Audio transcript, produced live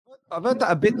I've heard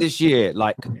that a bit this year.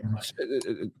 Like,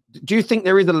 do you think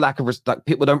there is a lack of like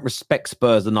people don't respect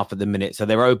Spurs enough at the minute, so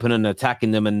they're open and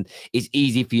attacking them, and it's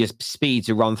easy for your speed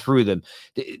to run through them?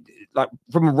 Like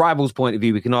from a rival's point of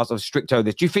view, we can ask of Stricto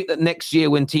this. Do you think that next year,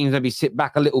 when teams maybe sit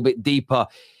back a little bit deeper,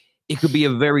 it could be a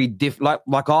very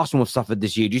like Arsenal have suffered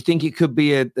this year? Do you think it could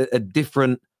be a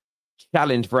different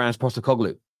challenge for Ange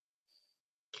Postecoglou?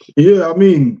 Yeah, I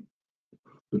mean,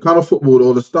 the kind of football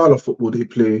or the style of football they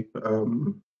play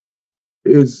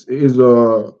is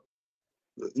you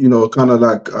know, kind of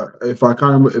like if I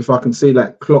can say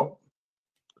like Klopp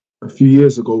a few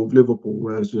years ago with Liverpool,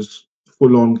 where it's just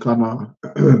full on kind of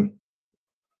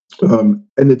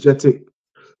energetic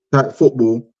type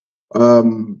football.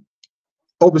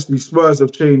 Obviously, Spurs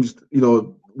have changed. You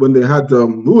know, when they had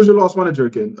who was your last manager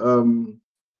again?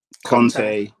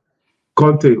 Conte.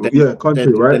 Yeah, Conte,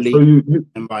 right? So you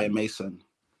and Ryan Mason.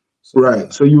 So,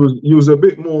 right. So you was a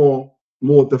bit more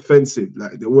defensive.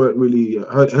 Like they weren't really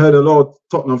heard a lot of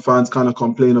Tottenham fans kind of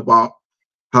complain about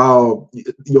how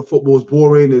your football's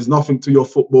boring. There's nothing to your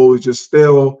football. It's just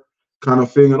stale kind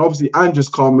of thing. And obviously, Ange's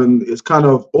come and it's kind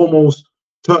of almost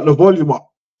turned the volume up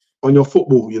on your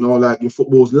football. You know, like your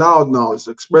football's loud now. It's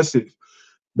expressive.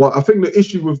 But I think the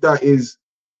issue with that is,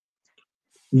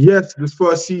 yes, this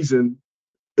first season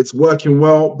it's working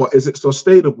well, but is it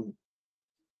sustainable?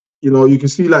 You know, you can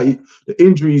see like the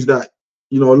injuries that,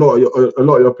 you know, a lot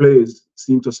of your players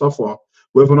seem to suffer.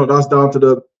 Whether or not that's down to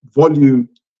the volume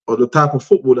or the type of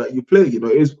football that you play, you know,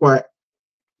 it is quite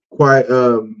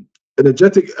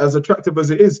energetic, as attractive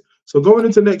as it is. So going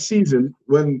into next season,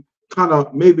 when kind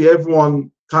of maybe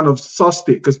everyone kind of sussed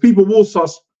it, because people will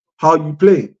suss how you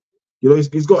play. You know,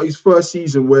 he's got his first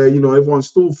season where, you know, everyone's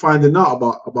still finding out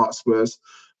about Spurs.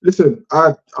 Listen,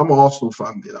 I'm an Arsenal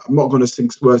fan. You know, I'm not going to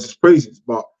sing Spurs' praises,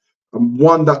 but I'm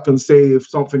one that can say if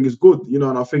something is good, you know,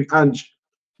 and I think Ange,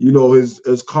 you know,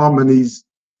 has come and he's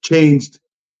changed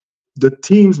the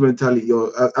team's mentality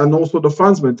and also the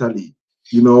fans' mentality,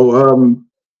 you know,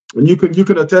 and you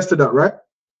can attest to that, right?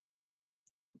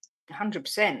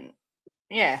 100%.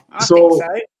 Yeah, I think so.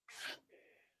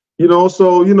 You know,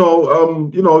 so you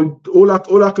know,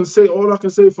 all I can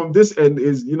say from this end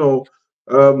is, you know,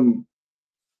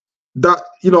 that,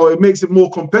 you know, it makes it more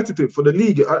competitive for the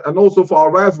league and also for our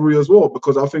rivalry as well,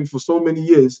 because I think for so many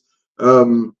years,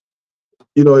 you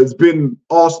know, it's been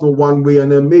Arsenal one way and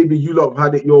then maybe you lot have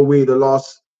had it your way the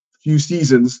last few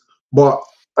seasons. But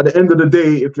at the end of the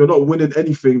day, if you're not winning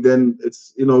anything, then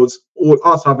it's, you know, it's all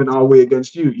us having our way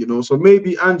against you, you know. So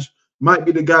maybe Ange might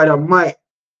be the guy that might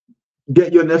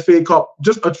get you an FA Cup,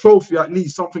 just a trophy at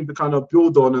least, something to kind of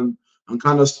build on and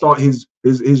kind of start his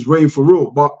reign for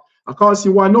real. But I can't see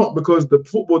why not, because the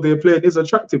football they're playing is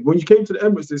attractive. When you came to the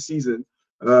Emirates this season,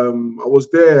 I was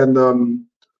there, and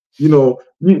you know,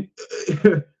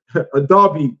 a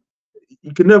derby,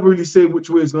 you can never really say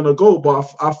which way it's gonna go.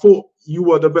 But I thought you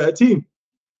were the better team.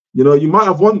 You know, you might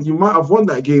have won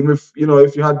that game if, you know,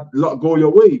 if you had luck go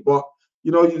your way. But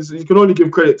you know, you can only give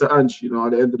credit to Ange, you know,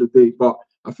 at the end of the day. But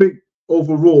I think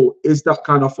overall, is that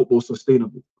kind of football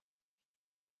sustainable?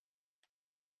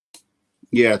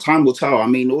 Yeah, time will tell. I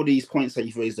mean, all these points that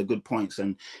you've raised are good points,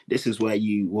 and this is where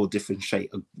you will differentiate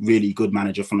a really good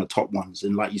manager from the top ones.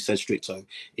 And like you said, Stricto,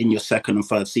 in your second and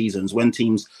third seasons, when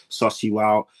teams suss you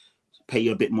out, pay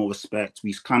you a bit more respect.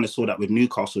 We kind of saw that with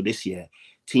Newcastle this year.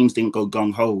 Teams didn't go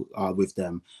gung-ho with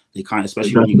them. They kind of,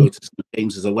 especially when you go to St.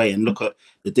 James's away and look at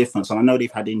the difference. And I know they've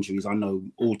had injuries. I know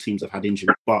all teams have had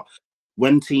injuries. But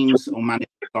when teams or managers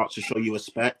start to show you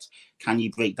respect, can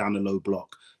you break down the low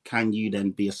block? Can you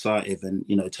then be assertive and,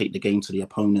 you know, take the game to the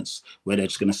opponents where they're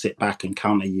just going to sit back and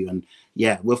counter you? And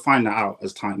yeah, we'll find that out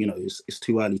as time. You know, it's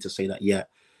too early to say that yet.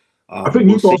 I think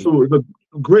Newcastle is a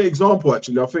great example,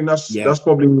 actually. I think that's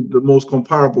probably the most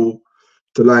comparable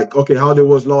to, like, okay, how they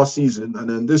was last season, and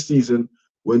then this season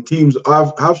when teams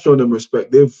have shown them respect,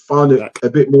 they've found it a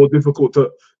bit more difficult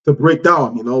to break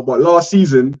down, you know. But last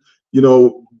season, you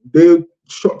know, they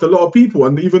shocked a lot of people,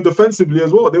 and even defensively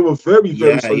as well. They were very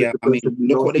solid. Yeah. I mean,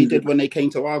 look what they did when they came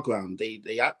to our ground.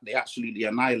 They absolutely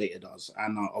annihilated us,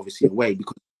 and obviously away,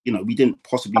 because, you know, we didn't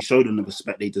possibly show them the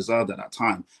respect they deserved at that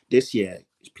time. This year,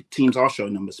 teams are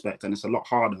showing them respect, and it's a lot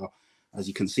harder, as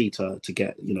you can see, to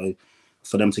get, you know,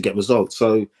 for them to get results.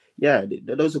 So yeah,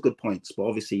 those are good points, but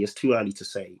obviously it's too early to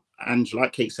say. And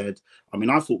like Kate said, I mean,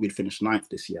 I thought we'd finish 9th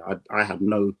this year. I had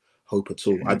no hope at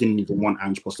all. I didn't even want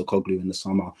Ange Postecoglou in the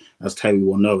summer, as Terry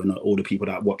will know, and all the people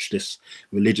that watch this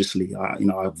religiously. You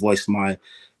know, I voiced my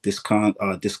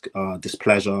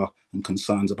displeasure and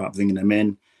concerns about bringing him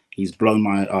in. He's blown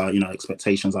my you know,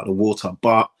 expectations out of the water,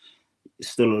 but it's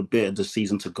still a bit of the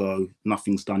season to go.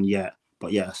 Nothing's done yet.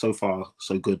 But yeah, so far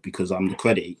so good because I'm the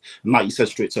credit. And like you said,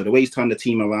 Strict, so the way he's turned the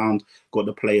team around, got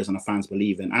the players and the fans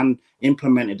believing, and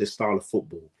implemented this style of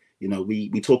football. You know, we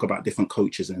talk about different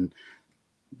coaches and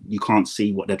you can't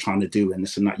see what they're trying to do and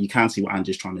this and that. You can see what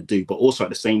Ange's trying to do, but also at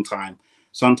the same time,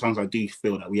 sometimes I do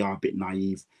feel that we are a bit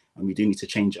naive and we do need to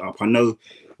change it up. I know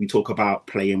we talk about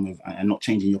playing with and not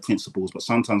changing your principles, but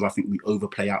sometimes I think we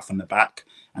overplay out from the back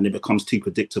and it becomes too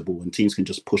predictable and teams can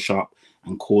just push up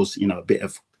and cause, you know, a bit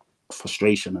of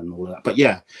frustration and all of that. But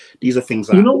yeah, these are things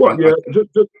that... You know what,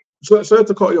 sorry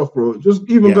to cut you off, bro. Just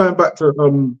even going back to,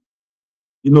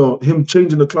 you know, him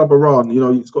changing the club around, you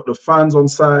know, he's got the fans on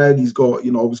side, he's got,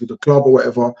 you know, obviously the club or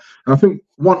whatever. And I think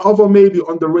one other maybe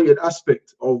underrated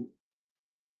aspect of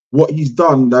what he's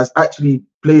done that's actually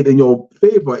played in your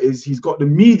favor is he's got the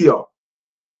media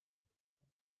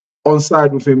on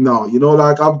side with him now. You know,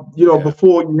 like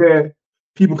before you hear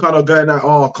people kind of going like,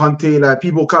 oh, Conte, like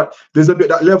people can't. There's a bit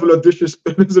that level of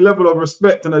disrespect. There's a level of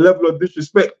respect and a level of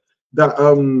disrespect that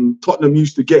Tottenham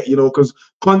used to get. You know, because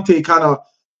Conte kind of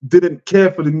didn't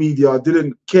care for the media,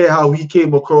 didn't care how he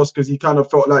came across because he kind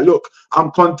of felt like, look,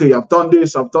 I'm Conte, I've done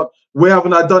this, where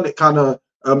haven't I done it kind of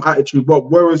attitude. But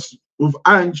whereas with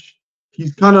Ange,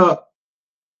 he's kind of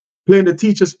playing the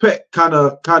teacher's pet kind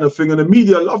of thing, and the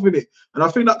media loving it. And I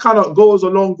think that kind of goes a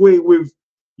long way with,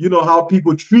 you know, how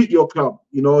people treat your club.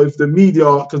 You know, if the media,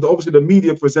 because obviously the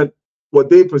media present what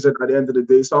they present at the end of the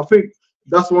day. So I think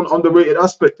that's one underrated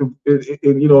aspect of,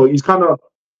 you know, he's kind of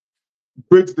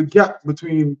bridged the gap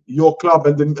between your club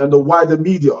and the wider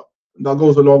media. And that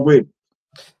goes a long way.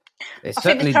 It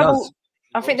certainly does.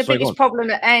 I think the biggest problem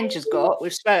that Ange has got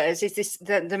with Spurs is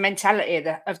the mentality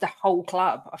of the whole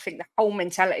club. I think the whole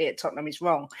mentality at Tottenham is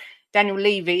wrong. Daniel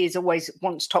Levy is always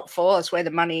wants top four. That's where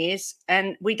the money is,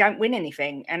 and we don't win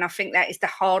anything. And I think that is the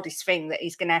hardest thing that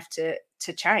he's going to have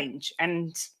to change.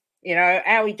 And you know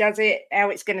how he does it, how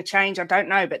it's going to change, I don't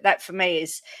know. But that for me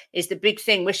is the big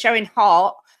thing. We're showing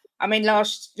heart. I mean,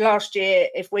 last year,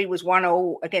 if we was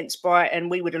 1-1 against Brighton,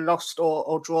 we would have lost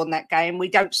or drawn that game. We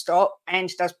don't stop.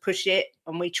 Ange does push it,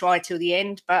 and we try till the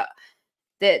end. But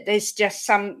there's just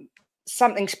something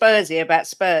Spursy about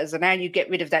Spurs, and how you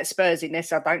get rid of that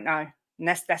Spursiness, I don't know. And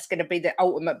that's going to be the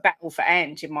ultimate battle for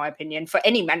Ange, in my opinion, for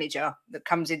any manager that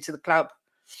comes into the club.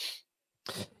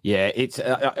 Yeah, it's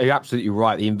you're absolutely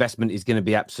right. The investment is going to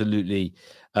be absolutely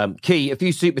key. A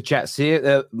few super chats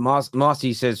here.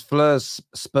 Marcy says, Spurs,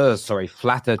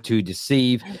 flatter to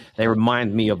deceive. They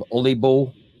remind me of Ollie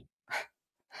Ball.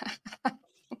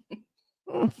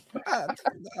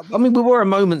 I mean, we were a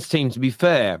moments team, to be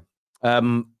fair. But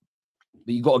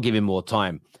you got to give him more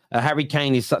time. Harry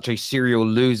Kane is such a serial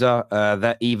loser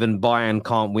that even Bayern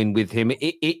can't win with him.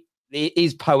 It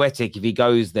is poetic if he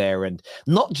goes there and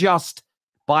not just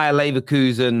Bayer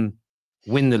Leverkusen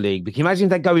win the league. But can you imagine if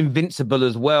they go invincible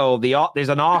as well? There's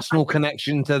an Arsenal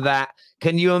connection to that.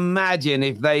 Can you imagine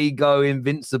if they go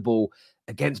invincible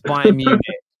against Bayern Munich?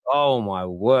 Oh my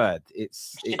word!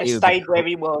 Should have stayed where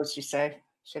he was. You say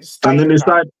should have stayed. And then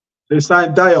they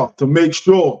signed Dyer to make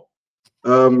sure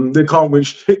they can't win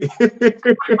shit. Can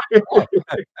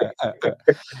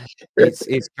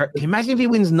you imagine if he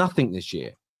wins nothing this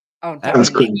year? Oh,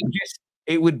 that's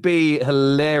it would be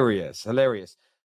hilarious.